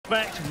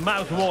prospect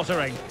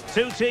mouth-watering.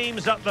 Two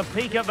teams at the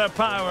peak of their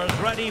powers,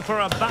 ready for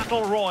a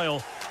battle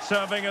royal,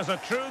 serving as a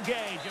true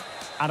gauge.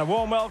 And a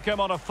warm welcome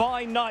on a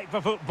fine night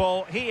for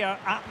football here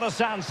at the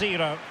San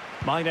Siro.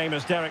 My name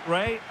is Derek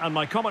Ray, and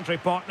my commentary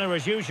partner,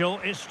 as usual,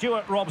 is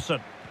Stuart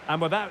Robson.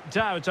 And without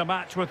doubt, a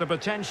match with the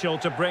potential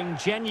to bring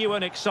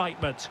genuine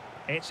excitement.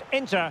 It's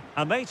Inter,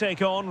 and they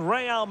take on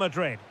Real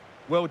Madrid.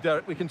 Well,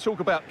 Derek, we can talk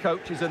about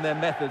coaches and their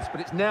methods,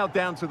 but it's now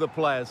down to the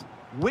players.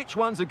 Which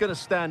ones are going to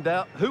stand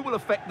out, who will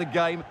affect the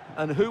game,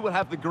 and who will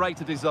have the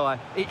greater desire?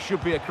 It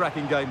should be a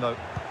cracking game, though.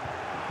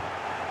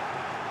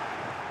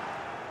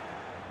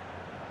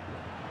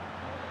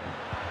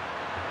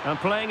 And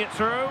playing it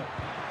through.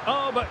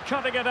 Oh, but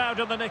cutting it out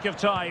in the nick of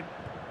time.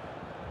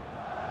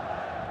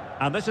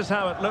 And this is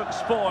how it looks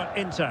for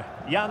Inter.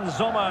 Jan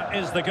Sommer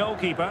is the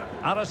goalkeeper.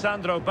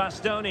 Alessandro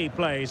Bastoni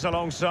plays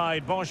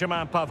alongside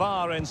Benjamin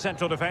Pavard in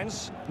central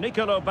defence.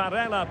 Nicolo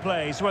Barella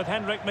plays with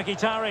Henrik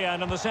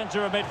Mkhitaryan in the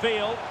centre of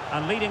midfield.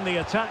 And leading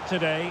the attack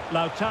today,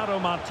 Lautaro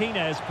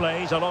Martinez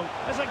plays along.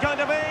 Is it going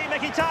to be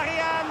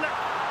Mkhitaryan?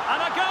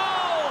 And a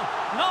goal!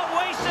 Not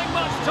wasting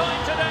much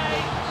time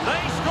today.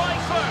 They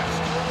strike first.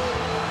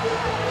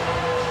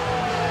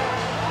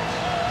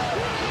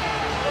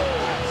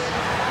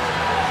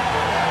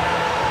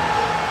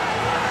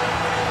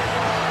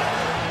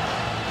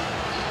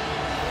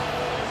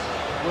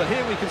 Well,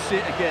 here we can see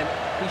it again.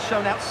 He's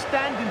shown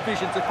outstanding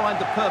vision to find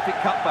the perfect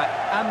cutback,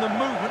 and the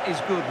movement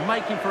is good,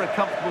 making for a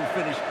comfortable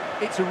finish.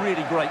 It's a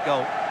really great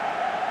goal.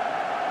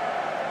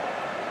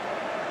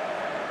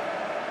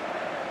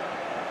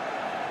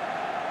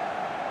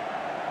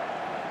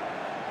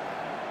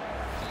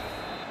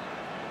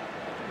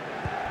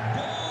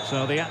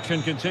 So the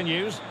action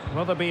continues.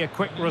 Will there be a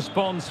quick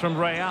response from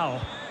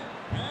Real?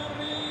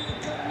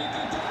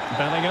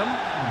 Bellingham.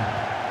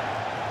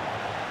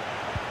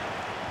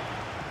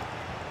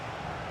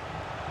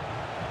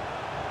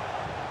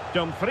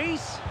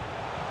 Dumfries.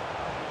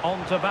 On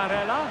to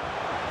Barella.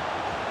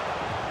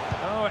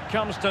 Oh, it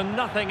comes to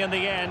nothing in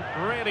the end.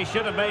 Really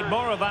should have made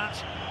more of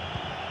that.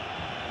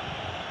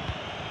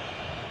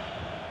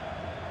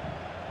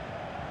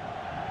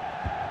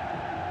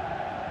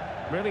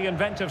 Really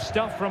inventive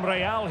stuff from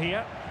Real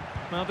here.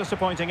 Well,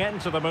 disappointing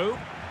end to the move.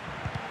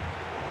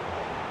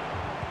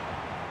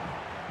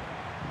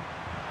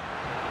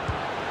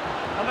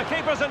 And the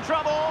keeper's in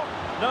trouble.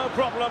 No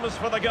problems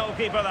for the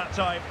goalkeeper that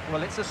time.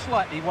 Well, it's a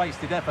slightly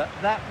wasted effort.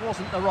 That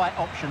wasn't the right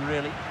option,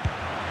 really.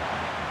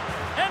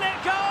 In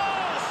it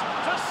goes!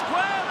 To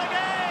square the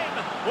game!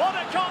 What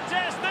a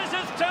contest this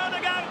is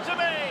turning out to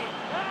be!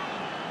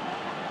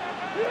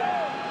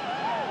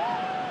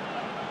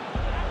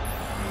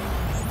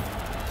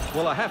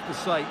 Well, I have to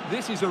say,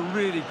 this is a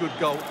really good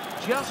goal.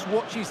 Just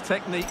watch his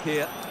technique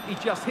here. He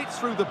just hits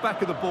through the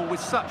back of the ball with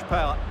such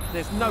power.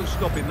 There's no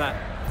stopping that.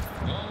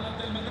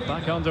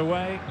 Back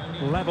underway,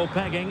 level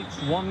pegging,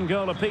 1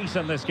 goal apiece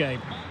in this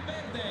game.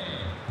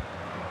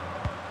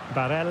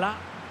 Barella.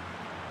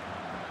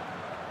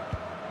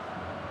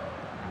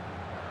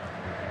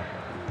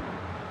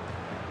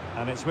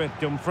 And it's with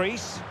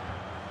Dumfries.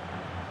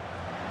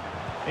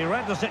 He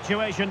read the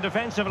situation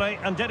defensively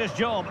and did his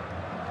job.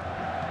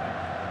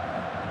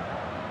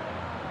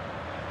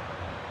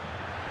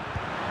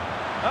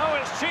 Oh,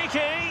 it's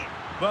cheeky,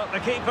 but the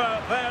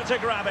keeper there to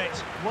grab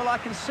it. Well, I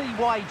can see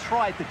why he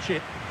tried the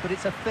chip, but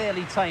it's a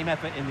fairly tame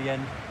effort in the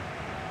end.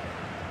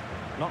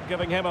 Not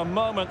giving him a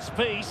moment's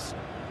peace.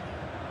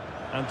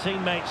 And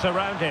teammates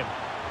around him.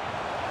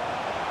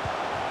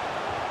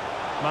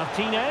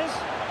 Martinez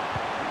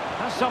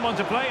has someone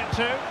to play it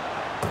to.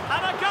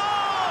 And a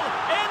goal!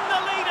 In the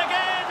lead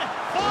again!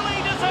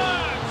 Fully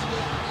deserved!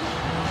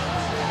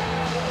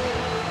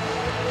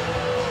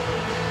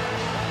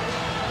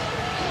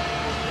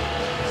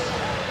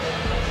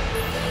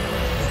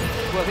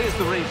 Well, here's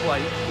the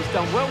replay. He's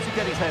done well to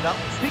get his head up,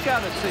 pick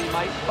out a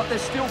teammate, but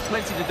there's still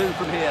plenty to do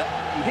from here.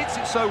 He hits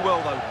it so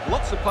well, though.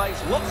 Lots of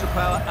pace, lots of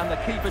power, and the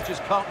keeper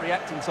just can't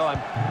react in time.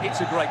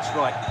 It's a great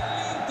strike.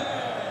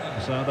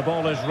 So the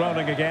ball is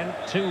rolling again.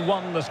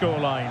 2-1 the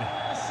scoreline.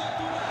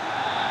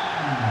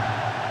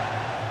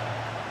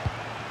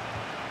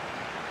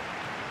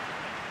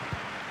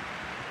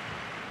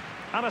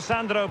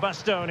 Alessandro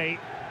Bastoni.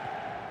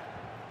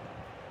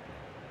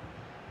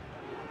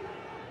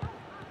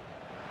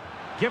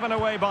 Given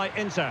away by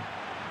Inter.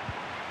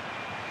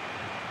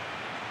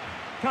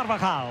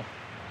 Carvajal.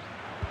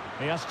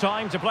 He has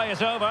time to play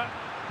it over.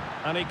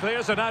 And he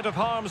clears it out of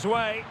harm's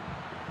way.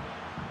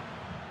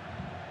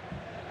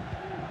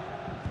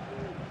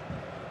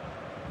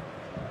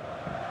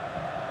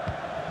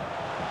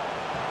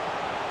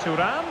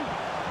 Thuram.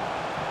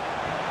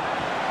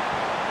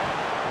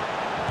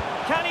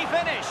 Can he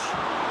finish?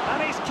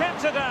 And he's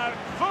kept it out,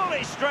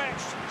 fully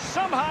stretched,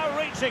 somehow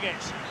reaching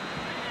it.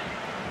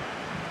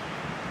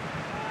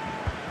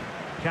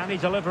 Can he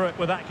deliver it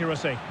with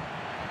accuracy?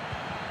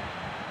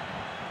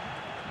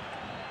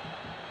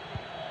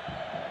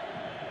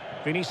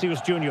 Vinicius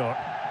Junior.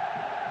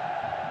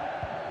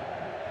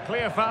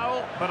 Clear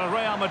foul, but a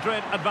Real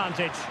Madrid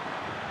advantage.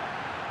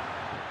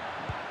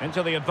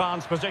 Into the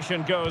advanced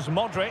position goes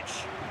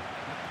Modric.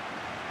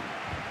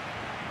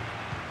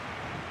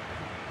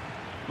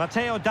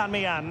 Matteo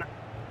Darmian.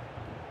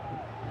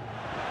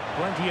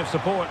 Plenty of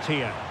support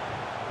here.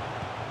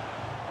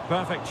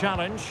 Perfect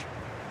challenge.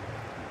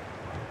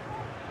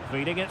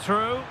 Feeding it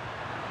through.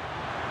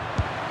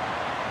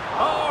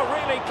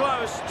 Oh, really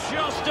close.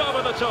 Just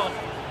over the top.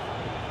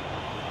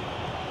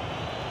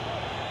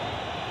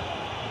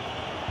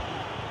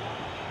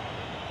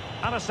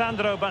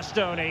 Alessandro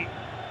Bastoni.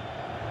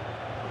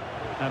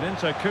 And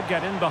Inter could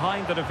get in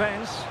behind the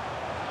defence.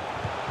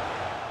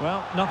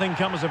 Well, nothing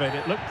comes of it.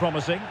 It looked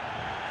promising.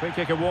 Free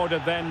kick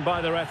awarded then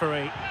by the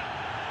referee.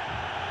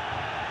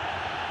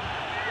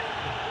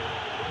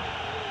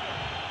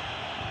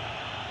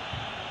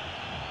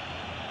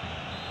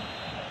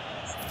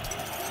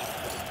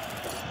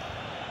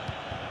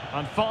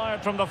 And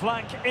fired from the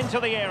flank into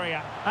the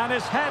area. And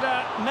his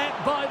header met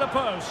by the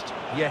post.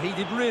 Yeah, he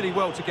did really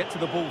well to get to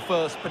the ball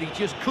first, but he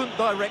just couldn't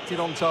direct it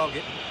on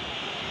target.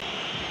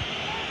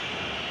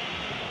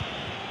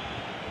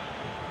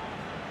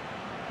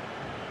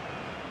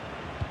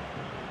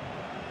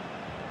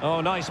 Oh,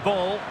 nice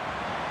ball.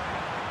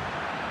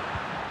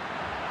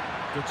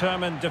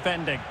 Determined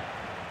defending.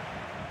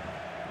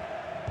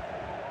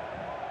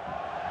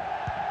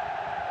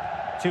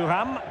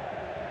 Thuram.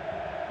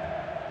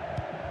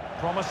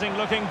 Promising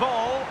looking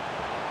ball.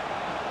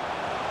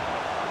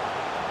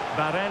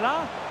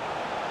 Barella.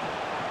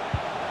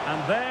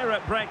 And there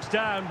it breaks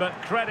down, but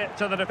credit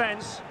to the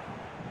defence.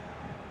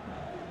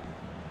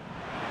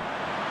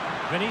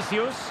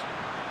 Vinicius.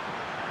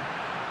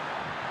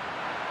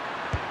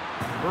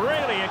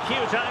 Really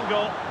acute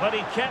angle, but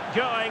he kept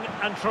going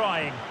and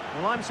trying.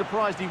 Well, I'm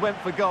surprised he went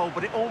for goal,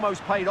 but it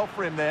almost paid off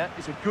for him there.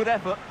 It's a good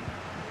effort.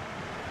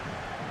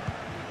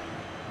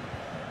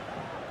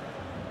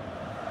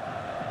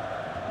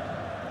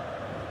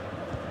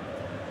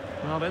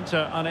 Well,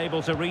 Inter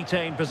unable to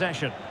retain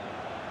possession.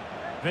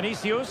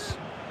 Vinicius.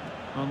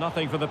 Well,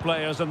 nothing for the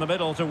players in the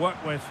middle to work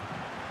with.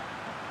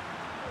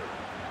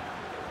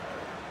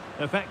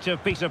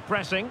 Effective piece of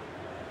pressing.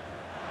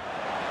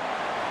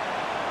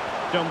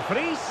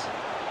 Dumfries.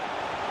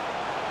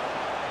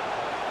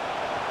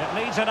 It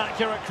needs an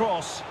accurate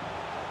cross.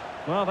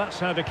 Well, that's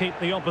how to keep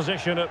the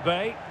opposition at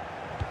bay.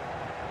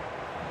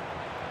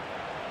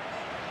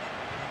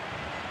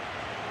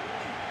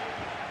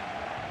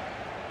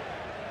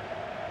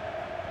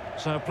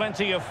 So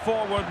plenty of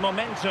forward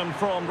momentum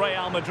from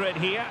Real Madrid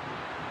here.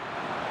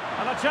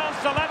 And a chance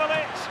to level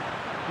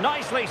it.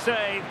 Nicely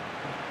saved.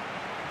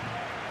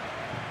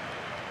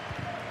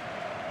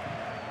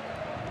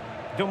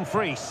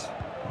 Dumfries.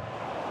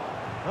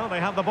 Well, they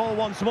have the ball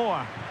once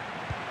more.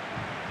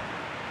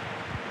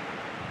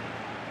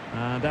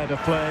 And out of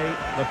play,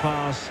 the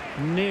pass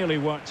nearly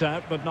worked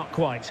out, but not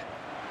quite.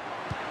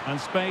 And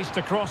space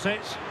to cross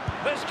it.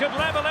 This could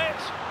level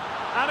it.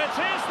 And it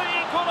is the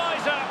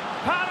equaliser.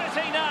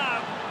 Parity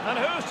now. And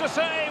who's to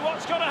say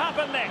what's going to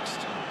happen next?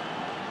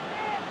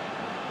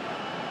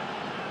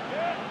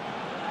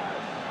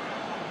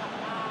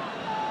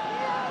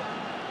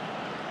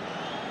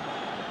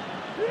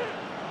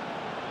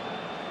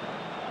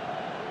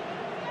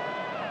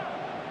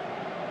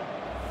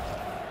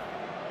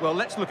 Well,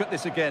 let's look at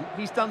this again.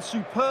 He's done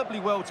superbly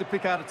well to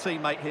pick out a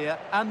teammate here,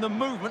 and the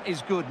movement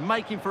is good,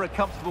 making for a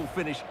comfortable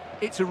finish.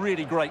 It's a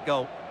really great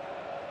goal.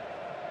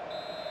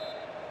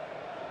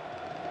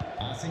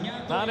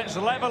 And it's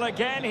level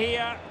again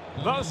here.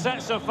 Both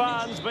sets of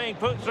fans being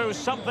put through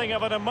something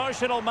of an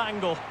emotional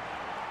mangle.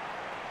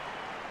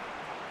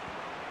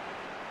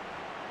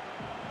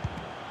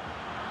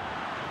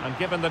 And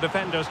given the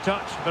defender's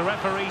touch, the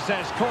referee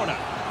says corner.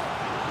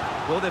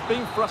 Well, they've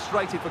been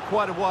frustrated for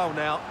quite a while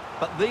now,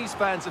 but these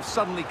fans have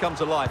suddenly come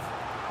to life.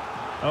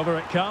 Over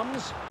it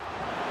comes.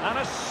 And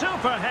a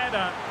super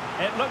header.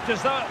 It looked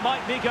as though it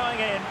might be going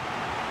in.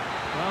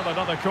 Well,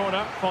 another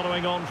corner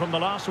following on from the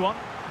last one.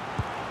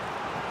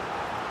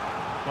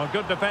 Well,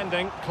 good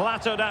defending,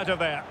 clattered out of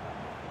there.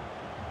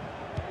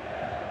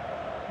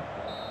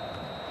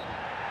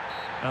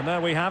 And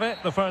there we have it.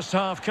 The first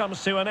half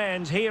comes to an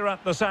end here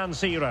at the San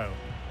Siro.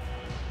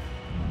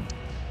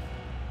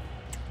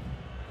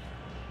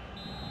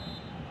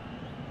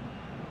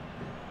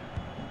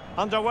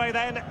 Underway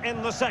then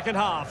in the second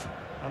half.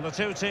 And the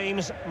two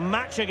teams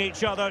matching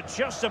each other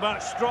just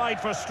about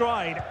stride for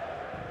stride.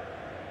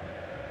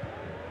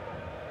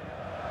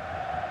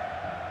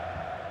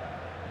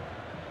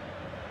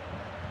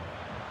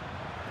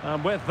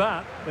 And with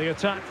that, the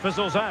attack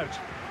fizzles out.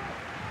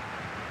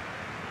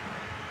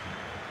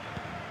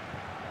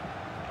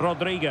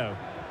 Rodrigo.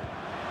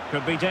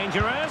 Could be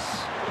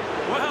dangerous.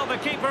 Well, the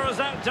keeper has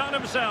outdone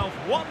himself.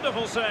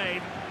 Wonderful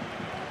save.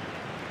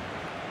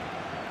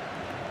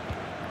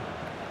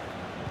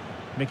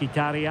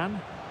 Mkhitaryan.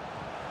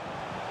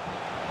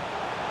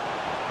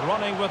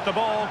 Running with the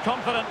ball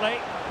confidently.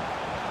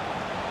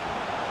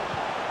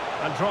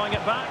 And drawing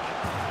it back.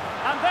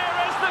 And there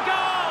is the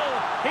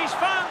goal! He's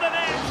found the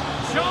net!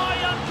 Joy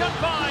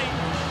unconfined!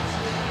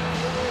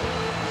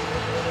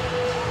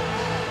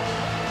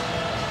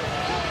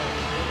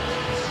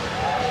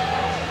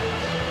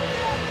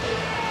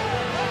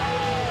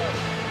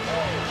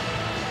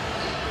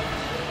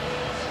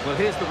 Well,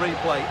 here's the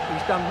replay.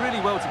 He's done really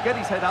well to get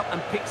his head up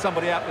and pick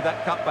somebody out with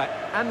that cutback.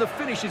 And the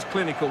finish is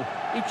clinical.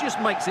 He just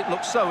makes it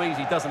look so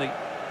easy, doesn't he?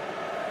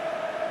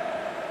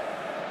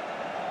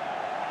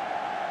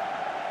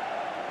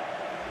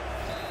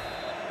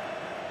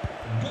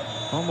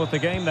 On with the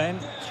game then.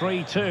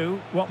 3-2.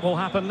 What will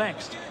happen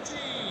next?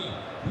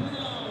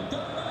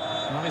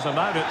 Well, he's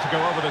allowed it to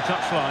go over the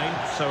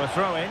touchline, so a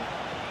throw-in.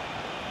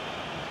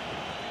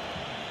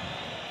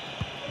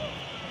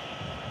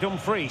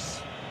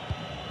 Dumfries.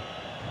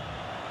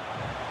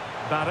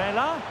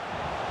 Barella.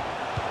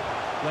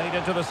 Played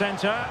into the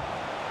centre.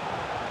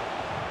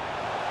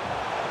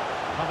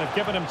 Well, they've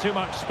given him too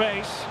much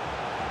space.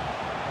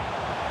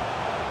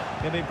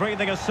 He'll be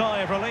breathing a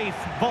sigh of relief.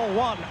 Ball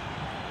one.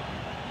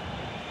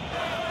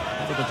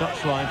 Over the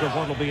touchline for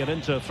what will be an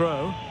Inter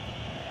throw.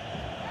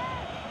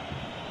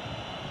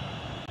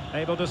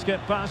 Able to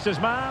skip past his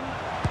man.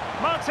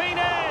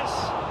 Martinez!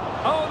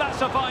 Oh,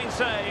 that's a fine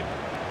save.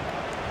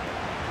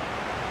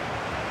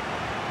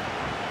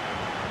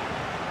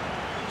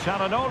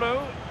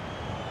 Çalhanoğlu.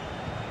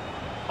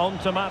 On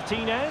to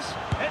Martinez.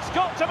 It's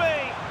got to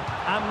be!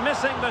 And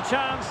missing the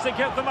chance to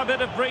give them a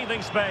bit of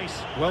breathing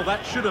space. Well,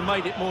 that should have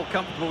made it more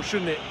comfortable,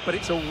 shouldn't it? But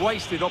it's a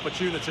wasted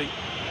opportunity.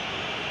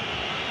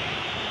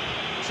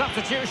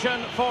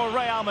 Substitution for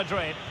Real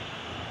Madrid.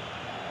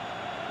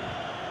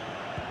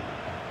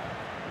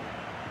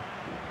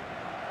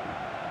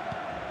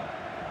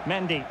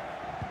 Mendy.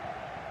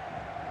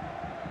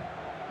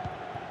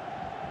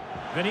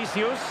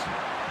 Vinicius.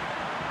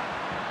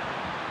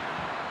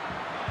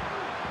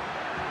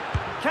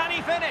 Can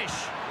he finish?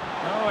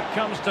 Oh, it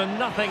comes to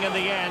nothing in the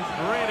end.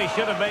 Really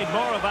should have made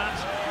more of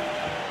that.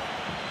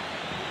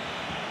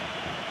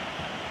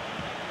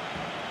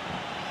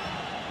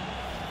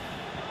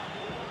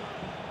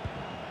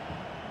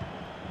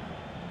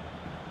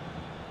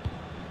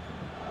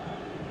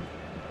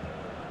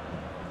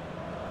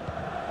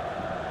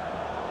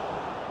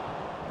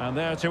 And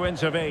there to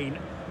intervene.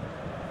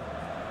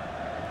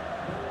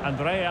 And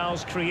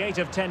Real's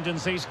creative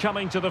tendencies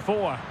coming to the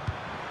fore.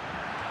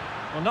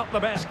 Well, not the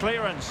best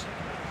clearance.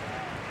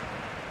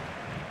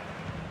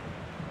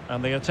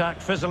 And the attack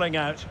fizzling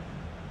out.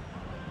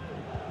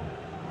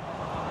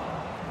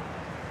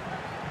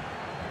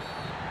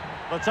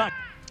 Attack.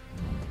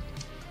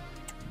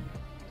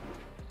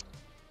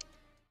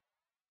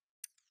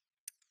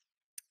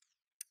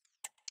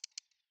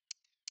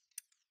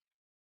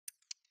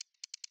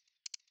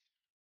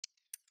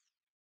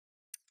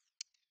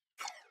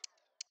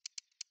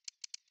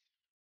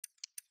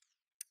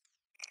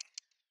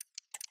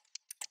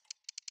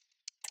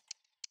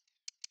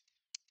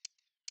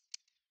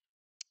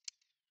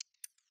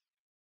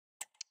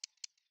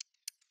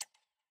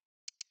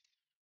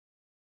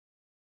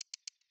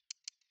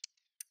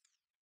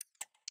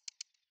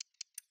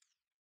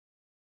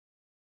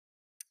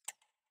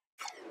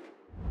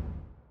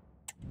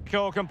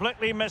 Goal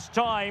completely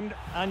mistimed,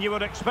 and you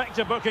would expect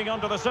a booking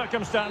under the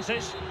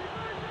circumstances.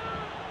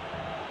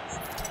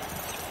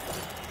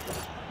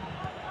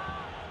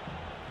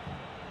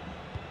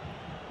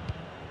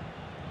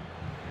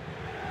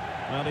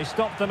 Well, he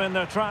stopped them in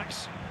their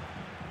tracks.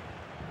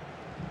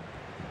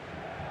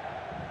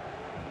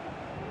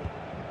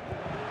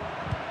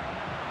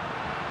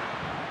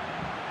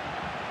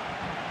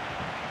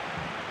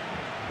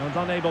 And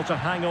unable to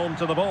hang on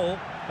to the ball.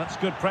 That's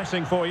good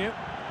pressing for you.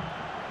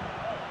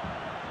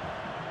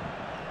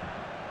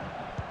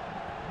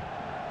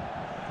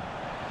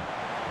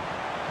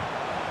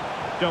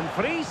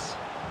 Dumfries.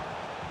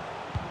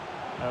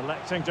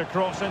 Electing to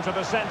cross into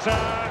the centre.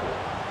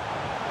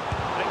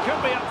 It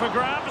could be up for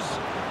grabs.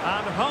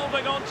 And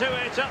holding on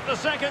to it at the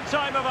second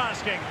time of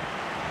asking.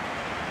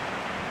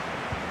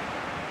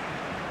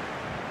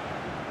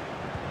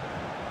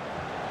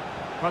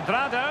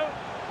 Cuadrado.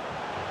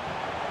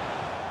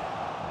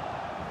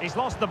 He's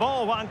lost the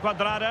ball, Juan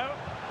Cuadrado.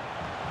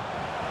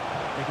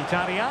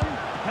 Mkhitaryan.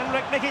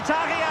 Henrik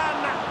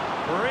Mkhitaryan.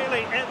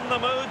 Really in the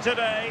mood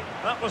today.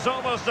 That was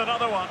almost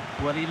another one.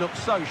 Well, he looks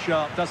so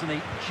sharp, doesn't he?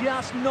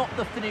 Just not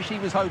the finish he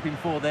was hoping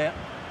for there.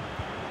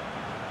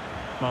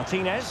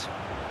 Martinez.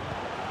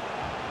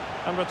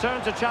 And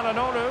return to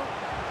Çalhanoğlu.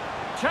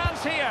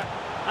 Chance here.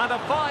 And a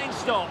fine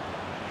stop.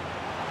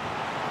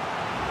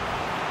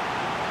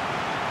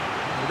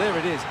 Well, there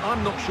it is.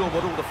 I'm not sure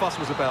what all the fuss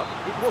was about.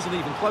 It wasn't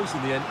even close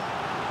in the end.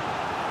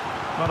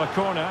 Well, a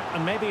corner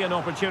and maybe an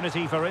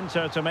opportunity for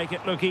Inter to make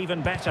it look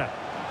even better.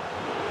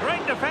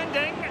 Great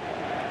defending.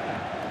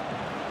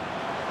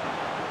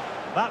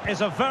 That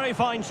is a very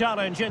fine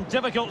challenge in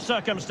difficult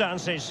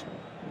circumstances.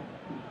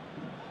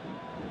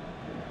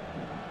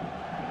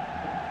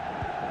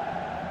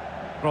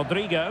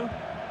 Rodrigo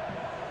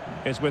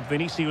is with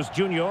Vinicius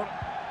Junior.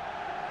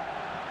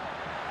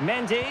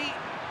 Mendy.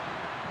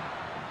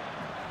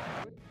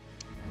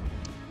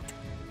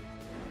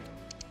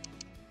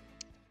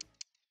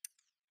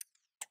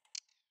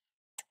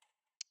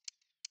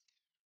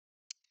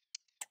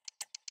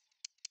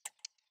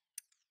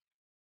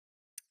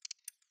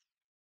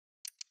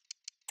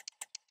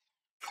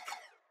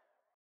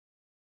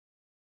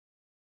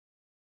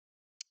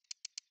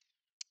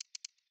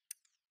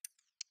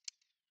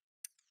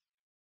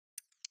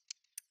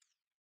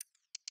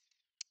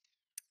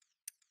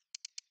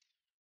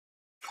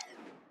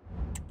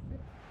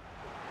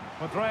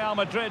 With Real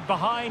Madrid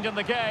behind in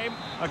the game,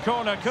 a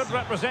corner could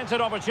represent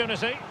an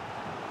opportunity.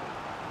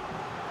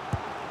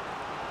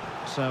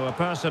 So a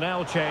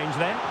personnel change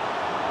then.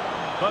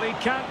 But he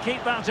can't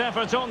keep that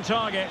effort on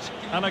target.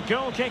 And a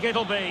goal kick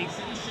it'll be.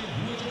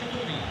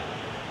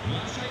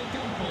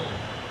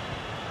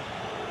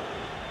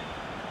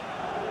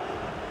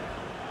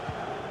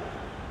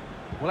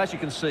 Well, as you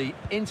can see,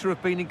 Inter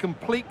have been in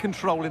complete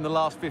control in the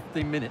last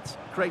 15 minutes,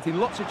 creating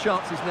lots of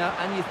chances now,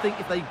 and you think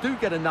if they do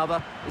get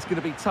another, it's going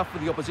to be tough for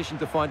the opposition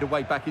to find a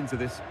way back into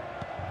this.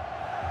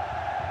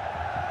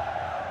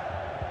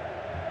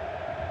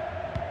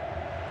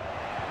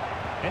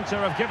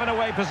 Inter have given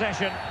away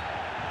possession.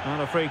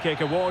 And a free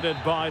kick awarded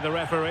by the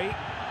referee.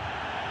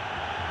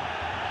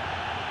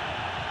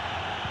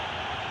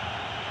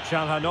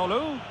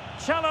 Çalhanoğlu.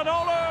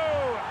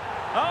 Çalhanoğlu!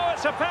 Oh,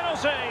 it's a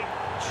penalty!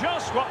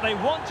 Just what they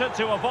wanted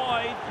to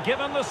avoid,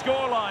 given the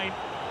scoreline.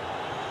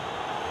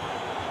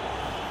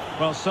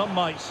 Well, some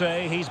might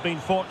say he's been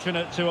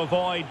fortunate to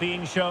avoid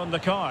being shown the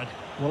card.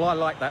 Well, I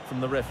like that from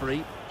the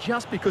referee.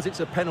 Just because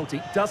it's a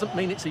penalty doesn't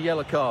mean it's a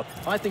yellow card.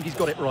 I think he's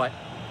got it right.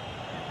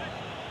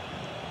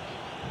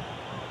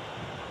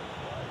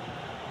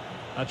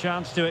 A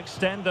chance to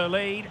extend their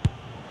lead.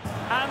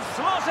 And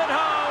slotted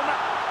home!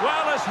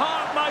 Well, his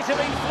heart might have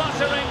been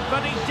fluttering,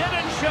 but he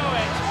didn't show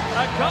it.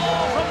 A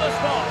goal from the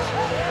spot.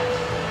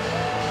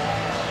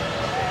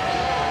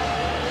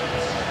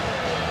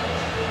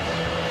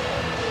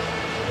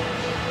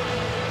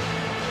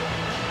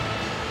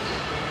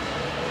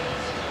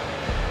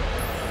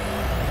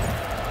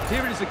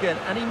 Here it is again,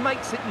 and he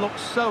makes it look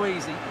so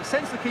easy. He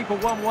sends the keeper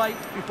one way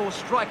before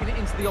striking it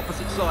into the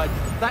opposite side.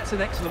 That's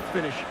an excellent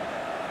finish.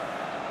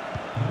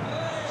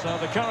 So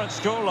the current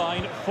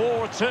scoreline,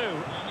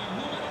 4-2.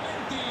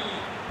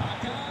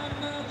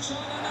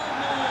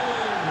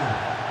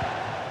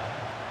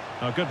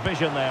 Oh, good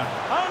vision there.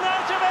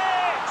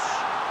 Arnautovic!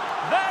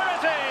 There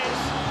it is!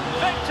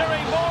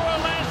 Victory more or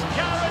less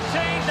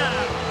guaranteed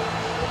now.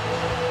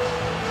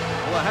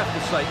 Well, I have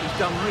to say, he's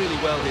done really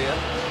well here.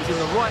 He's in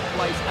the right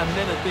place and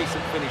then a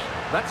decent finish.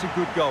 That's a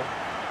good goal.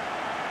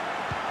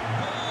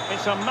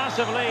 It's a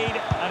massive lead,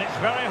 and it's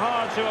very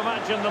hard to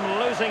imagine them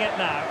losing it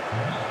now.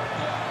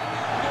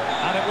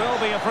 And it will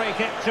be a free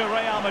kick to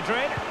Real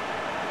Madrid.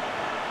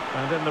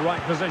 And in the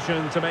right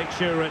position to make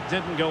sure it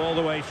didn't go all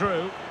the way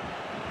through.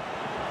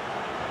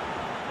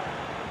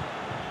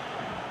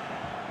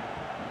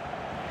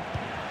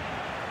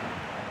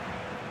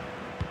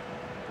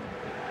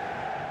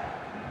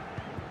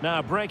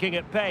 Now breaking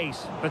at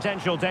pace,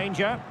 potential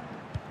danger.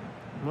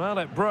 Well,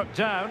 it broke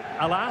down,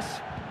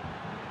 alas.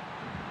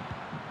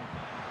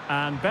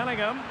 And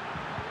Bellingham.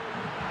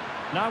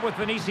 Now with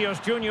Vinicius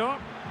Junior.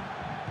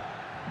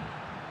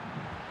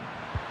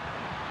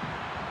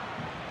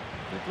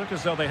 It looked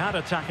as though they had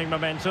attacking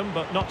momentum,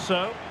 but not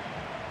so.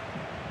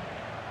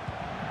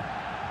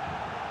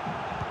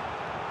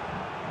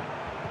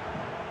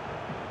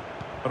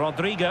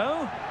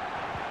 Rodrigo.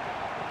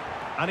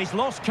 And he's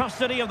lost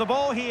custody of the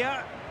ball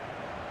here.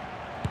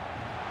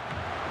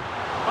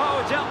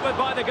 Oh, dealt with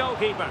by the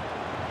goalkeeper.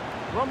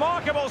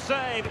 Remarkable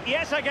save,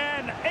 yet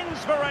again,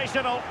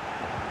 inspirational.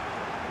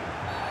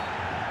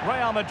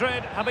 Real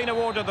Madrid have been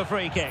awarded the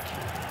free kick.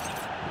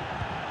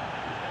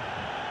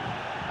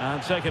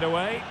 And take it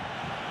away.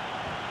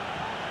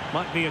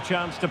 Might be a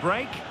chance to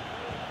break.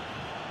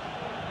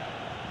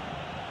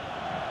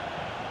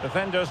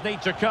 Defenders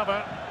need to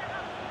cover.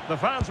 The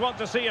fans want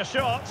to see a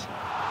shot.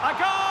 A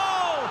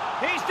goal!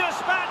 He's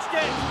dispatched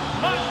it,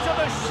 much to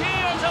the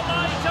sheer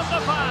delight of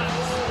the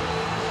fans.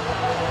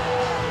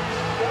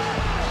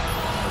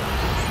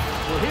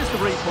 Well, here's the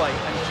replay,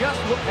 and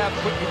just look how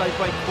quickly they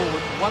break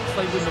forward once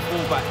they win the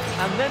ball back.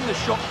 And then the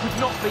shot could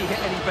not be hit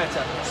any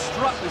better.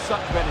 Struck with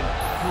such venom.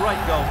 Great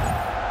goal.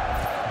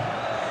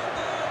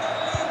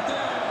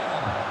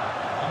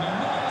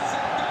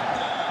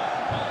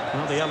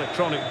 Well, the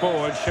electronic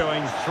board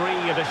showing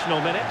 3 additional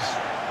minutes.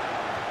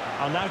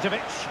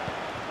 Arnautovic.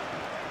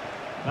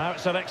 Now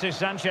it's Alexis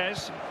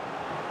Sanchez.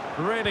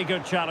 Really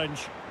good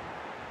challenge.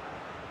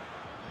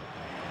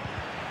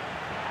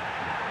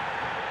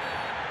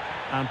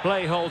 And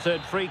play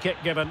halted, free kick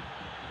given.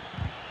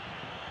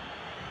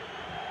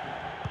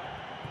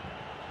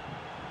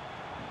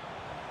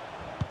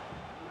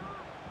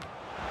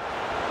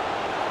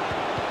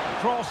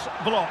 Cross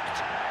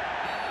blocked.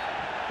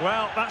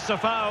 Well, that's a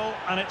foul,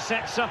 and it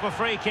sets up a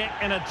free kick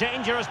in a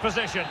dangerous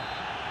position.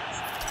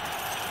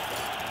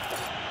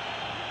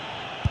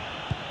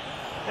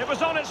 It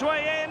was on its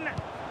way in.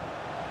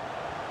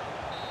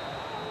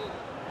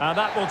 And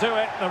that will do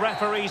it. The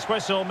referee's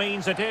whistle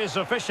means it is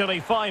officially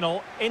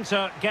final.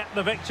 Inter get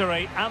the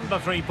victory and the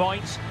 3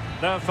 points.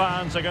 Their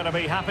fans are going to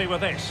be happy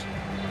with this.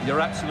 You're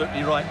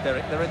absolutely right,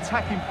 Derek. Their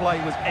attacking play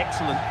was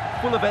excellent,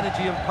 full of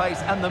energy and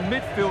pace, and the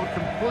midfield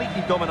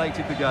completely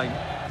dominated the game.